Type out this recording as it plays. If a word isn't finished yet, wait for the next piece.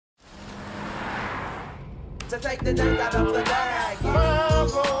to take the dent out of the bag.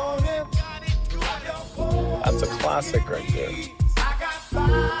 That's a classic right there. I got 5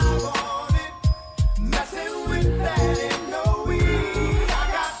 on it. Messing with that ain't no weed.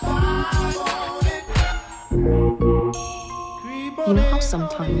 I got 5 on it. You know how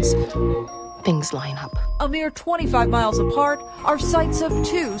sometimes things line up. A mere 25 miles apart are sites of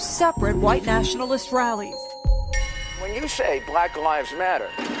 2 separate white nationalist rallies. When you say Black Lives Matter,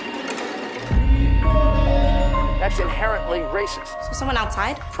 that's inherently racist. So someone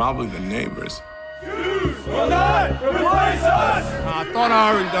outside? Probably the neighbors. Will not replace us! I thought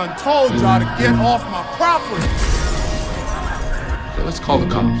I already done told y'all to get off my property. Okay, let's call the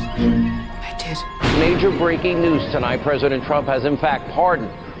cops. I did. Major breaking news tonight. President Trump has in fact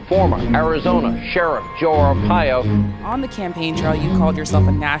pardoned former Arizona Sheriff Joe Arpaio. On the campaign trail, you called yourself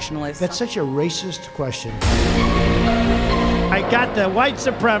a nationalist. That's such a racist question. I got the white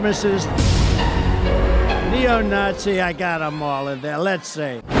supremacist, neo-Nazi, I got them all in there, let's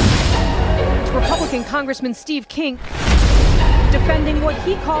say. Republican Congressman Steve King defending what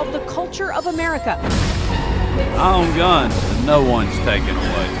he called the culture of America. I own guns, and no one's taken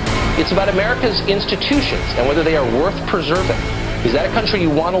away. It's about America's institutions and whether they are worth preserving. Is that a country you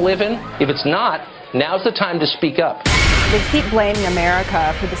want to live in? If it's not, now's the time to speak up. They keep blaming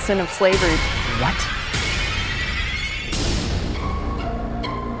America for the sin of slavery. What?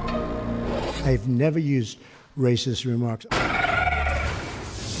 I've never used racist remarks.